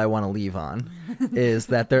is what I want to leave on, is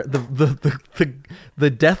that the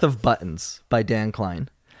death of buttons by Dan Klein.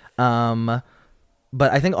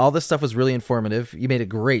 But I think all this stuff was really informative. You made a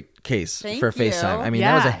great case Thank for you. FaceTime. I mean,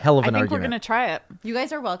 that was a hell of an I think argument. We're gonna try it. You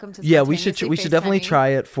guys are welcome to. Yeah, we should definitely FaceTime me. try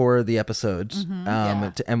it for the episodes,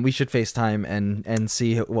 Yeah. and we should FaceTime and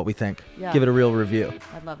see what we think. Yeah. Give it a real review.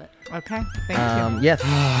 I'd love it. Okay. Thank you. Yes.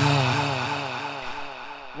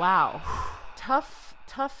 Wow.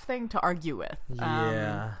 Tough thing to argue with.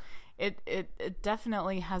 Yeah. It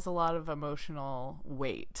definitely has a lot of emotional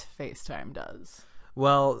weight. FaceTime does.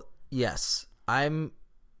 Well, yes. I'm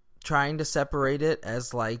trying to separate it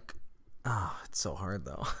as like, it's so hard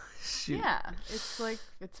though. Shoot. Yeah,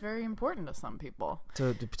 it's very important to some people.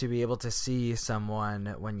 To be able to see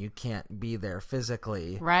someone when you can't be there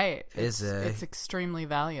physically. Right. It's It's extremely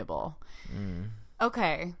valuable.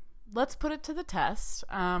 Okay, let's put it to the test.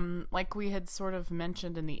 Like we had sort of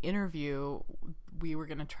mentioned in the interview, we were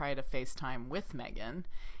going to try to FaceTime with Megan,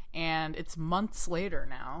 and it's months later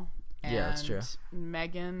now. And Yeah, that's true.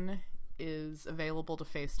 Megan is available to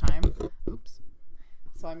FaceTime. Oops.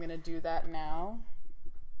 So I'm going to do that now.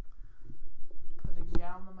 Putting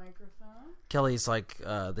down the microphone. Kelly's like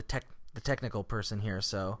the technical person here,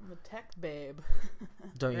 so The tech babe.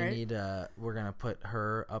 don't you Right? need we're gonna put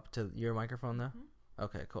her up to your microphone though?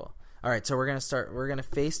 Okay, cool. All right, so we're gonna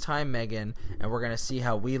FaceTime Megan, and we're gonna see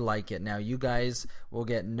how we like it. Now you guys will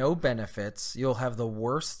get no benefits. You'll have the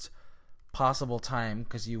worst possible time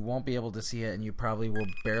because you won't be able to see it, and you probably will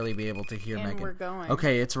barely be able to hear And Megan. we're going.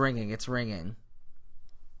 Okay, it's ringing.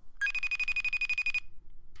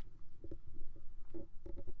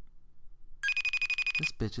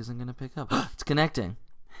 This bitch isn't gonna pick up. It's connecting.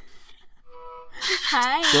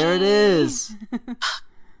 Hi. There it is. Look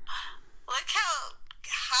how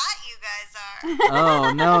hot you guys are.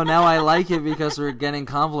 Oh no, now I like it because we're getting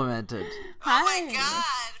complimented. Oh my god.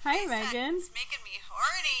 Hi, FaceTime Megan. is making me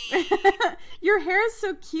horny. Your hair is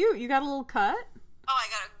so cute. You got a little cut? Oh, I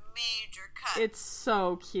got a major cut. It's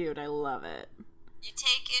so cute. I love it. You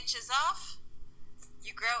take inches off,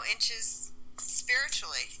 you grow inches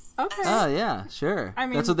spiritually. Okay. Oh yeah, sure. I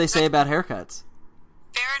mean- That's what they say about haircuts.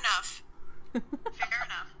 Fair enough. Fair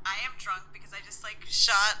enough. I am drunk because I just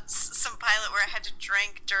shot some pilot where I had to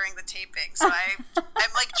drink during the taping. So I'm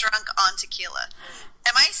drunk on tequila.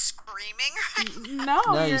 Am I screaming right now?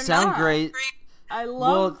 No, No, you're you sound not. great. I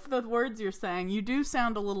love the words you're saying. You do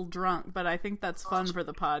sound a little drunk, but I think that's fun for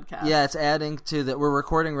the podcast. Yeah, it's adding to that. We're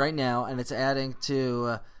recording right now, and it's adding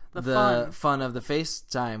to the fun of the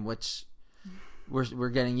FaceTime, which we're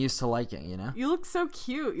getting used to liking. You know. You look so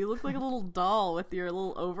cute. You look like a little doll with your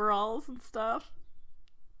little overalls and stuff.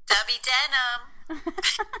 Dubby Denim.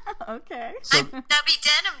 Okay. I'm Dubby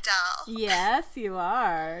Denim doll. Yes, you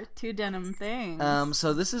are. Two denim things.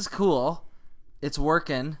 So this is cool. It's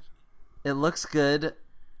working. It looks good.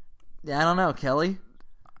 Yeah, I don't know, Kelly.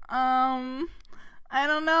 I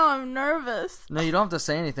don't know. I'm nervous. No, you don't have to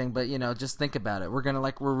say anything, but just think about it. We're gonna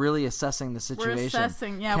we're really assessing the situation. We're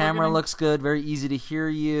assessing. Yeah. Camera we're gonna... looks good. Very easy to hear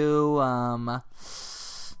you.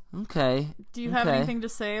 Okay. Do you have anything to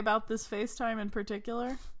say about this FaceTime in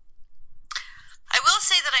particular? I will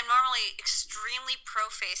say that I'm normally extremely pro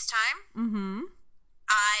FaceTime. Mm-hmm.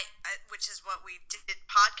 Which is what we did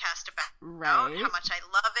podcast about Right. how much I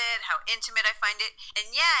love it, how intimate I find it,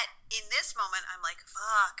 and yet in this moment I'm like,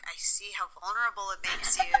 fuck, I see how vulnerable it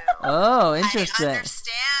makes you. Oh, interesting. I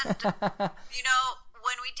understand. You know,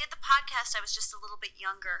 when we did the podcast, I was just a little bit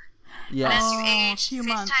younger. Yes. And as you Oh, age, few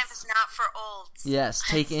FaceTime months. is not for olds. Yes,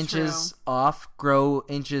 take That's inches off, grow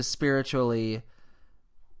inches spiritually.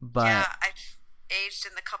 But Yeah, I've aged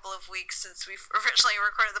in the couple of weeks since we've originally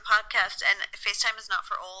recorded the podcast, and FaceTime is not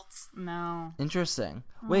for olds. No. interesting.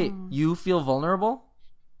 Wait, you feel vulnerable?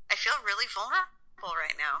 I feel really vulnerable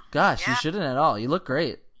right now. Gosh, you Yeah. shouldn't at all. You look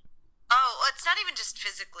great. Oh, well, it's not even just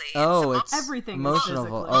physically. Oh, emo- it's Everything is emotional.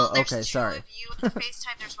 physically. Oh, there's okay, two sorry. of you on the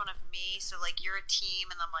FaceTime. There's one of me. So like you're a team,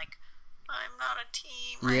 and I'm like, I'm not a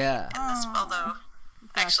team. Right? Yeah. And this, although,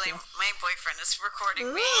 actually, my boyfriend is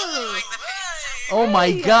recording me doing the FaceTime. Oh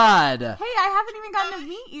my god. Hey, I haven't even gotten to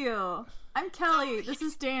meet you. I'm Kelly. This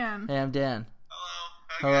is Dan. Hey, I'm Dan.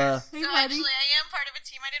 Hello. Hello. Hey, So buddy. actually, I am part of a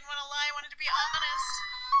team. I didn't want to lie. I wanted to be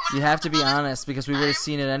honest. You have to be honest because we would have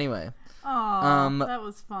seen it anyway. Oh, that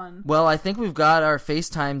was fun. Well, I think we've got our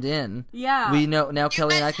FaceTimed in. Yeah. We know now. You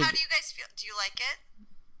Kelly and I guys, can. how do you guys feel? Do you like it?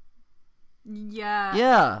 Yeah.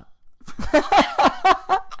 Yeah.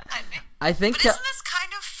 I think. But isn't this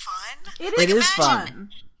kind of fun? It is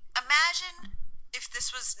fun. Imagine if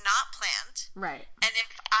this was not planned, Right. and if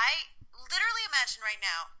I literally imagine right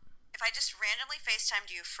now, if I just randomly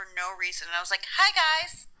FaceTimed you for no reason, and I was like, "Hi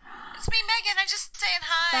guys, it's me, Megan. I'm just saying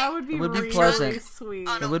hi." That would be, It would be really pleasant. sweet.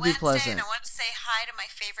 on It a would be Wednesday, pleasant. and I want to say hi to my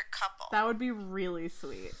favorite couple. That would be really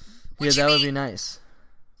sweet. Yeah, you that would be be nice.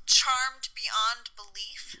 charmed beyond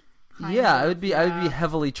belief. Yeah, I would be. I would be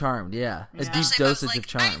heavily charmed. Yeah, a deep Especially if I was dosage like, of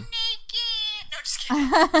charm. I'm naked. No, just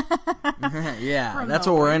kidding. Yeah, From that's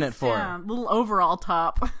the what we're in it waist for. down. Little overall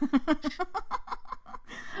top.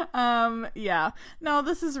 Yeah. No,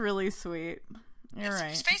 this is really sweet. You're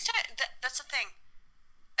right. FaceTime. That's the thing.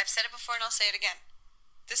 I've said it before, and I'll say it again.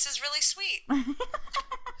 This is really sweet.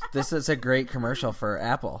 This is a great commercial for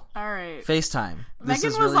Apple. All right. FaceTime. This Megan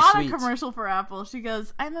is was really on sweet. a commercial for Apple. She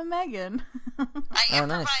goes, "I'm a Megan," I Oh, nice.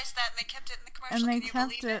 improvised that, and they kept it in the commercial. and they Can you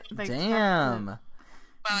kept believe it. They kept Damn. it.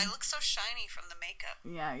 Wow, I look so shiny from the makeup.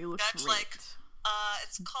 Yeah, you look That's great. like,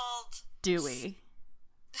 it's called. Dewy.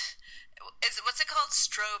 What's it called?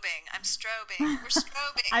 Strobing. I'm strobing. We're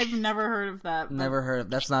strobing. I've never heard of that. but- Never heard of.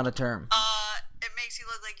 That's not a term. It makes you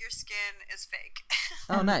look like your skin is fake.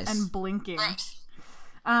 Oh, nice. And blinking. Gross.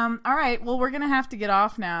 All right. Well, we're gonna have to get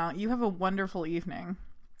off now. You have a wonderful evening.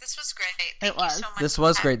 This was great. Thank was. you so much. This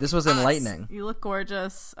was great. This was enlightening. You look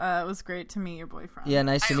gorgeous. It was great to meet your boyfriend. Yeah,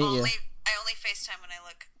 nice to meet you. I only FaceTime when I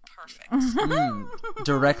look perfect.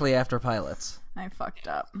 Directly after pilots. I fucked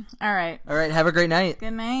up. All right. All right. Have a great night.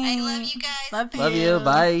 Good night. I love you guys. Love you. Love you.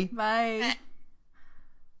 Bye. Bye.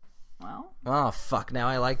 Well, Oh fuck! Now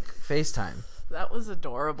I like FaceTime. that was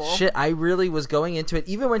adorable. Shit, I really was going into it.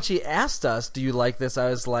 Even when she asked us, "Do you like this?" I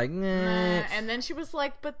was like, "Nah." And then she was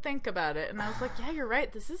like, "But think about it." And I was like, "Yeah, you're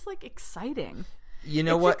right. This is like exciting. You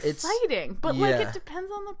know It's what? exciting, but like yeah. it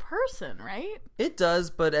depends on the person, right?" It does,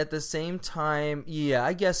 but at the same time, yeah,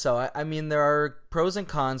 I guess so. I mean, there are pros and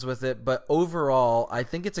cons with it, but overall, I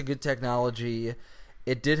think it's a good technology.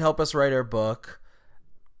 It did help us write our book.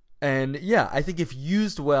 And yeah, I think if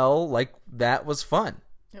used well, like, that was fun.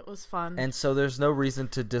 It was fun. And so there's no reason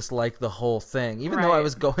to dislike the whole thing. Even though I Right.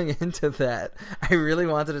 was going into that, I really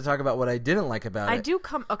wanted to talk about what I didn't like about it. I do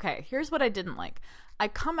come. Okay, here's what I didn't like. I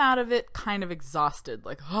come out of it kind of exhausted,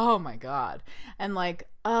 like, oh my god, and like,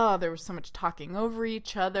 oh, there was so much talking over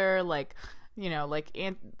each other, like,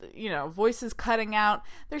 voices cutting out.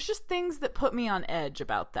 There's just things that put me on edge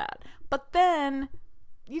about that. But then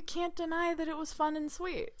you can't deny that it was fun and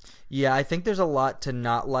sweet. Yeah, I think there's a lot to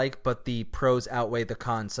not like, but the pros outweigh the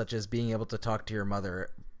cons, such as being able to talk to your mother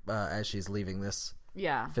as she's leaving this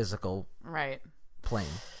Yeah, physical right. plane.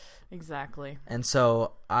 Exactly. And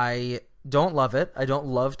so I don't love it. I don't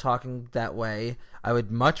love talking that way. I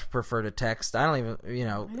would much prefer to text. I don't even,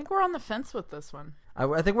 I think we're on the fence with this one.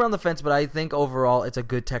 I think we're on the fence, but I think overall it's a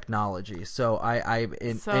good technology. So I'm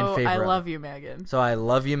in favor I of love it. you, Megan. So I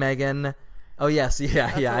love you, Megan. Oh, yes.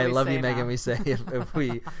 Yeah. what I we love say you, Megan. now. We say if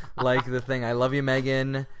we like the thing. I love you,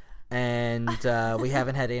 Megan. And we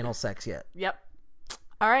haven't had anal sex yet. Yep.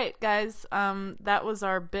 All right, guys. That was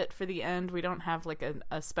our bit for the end. We don't have like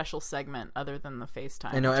a special segment other than the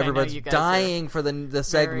FaceTime. I know which everybody's you guys dying for the are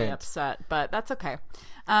segment. very upset, but that's okay.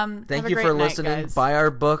 Have Thank a you great for night, listening. guys. Buy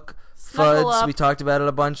our book, Snuggle Fuds. up. We talked about it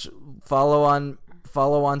a bunch. Follow on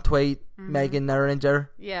tweet, Mm-hmm. Megan Naringer.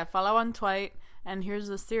 Yeah, follow on Twite. And here's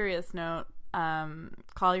a serious note: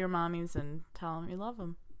 call your mommies and tell them you love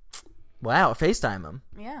them. Wow, FaceTime them.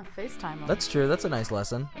 Yeah, FaceTime them. That's true. That's a nice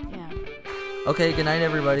lesson. yeah. Okay, good night,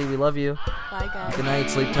 everybody. We love you. Bye, guys. Good night.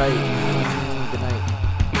 Sleep tight. Good night.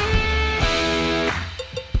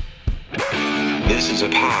 This is a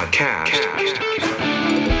podcast.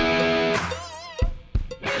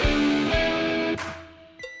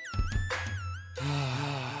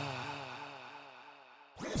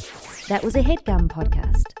 That was a HeadGum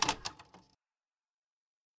podcast.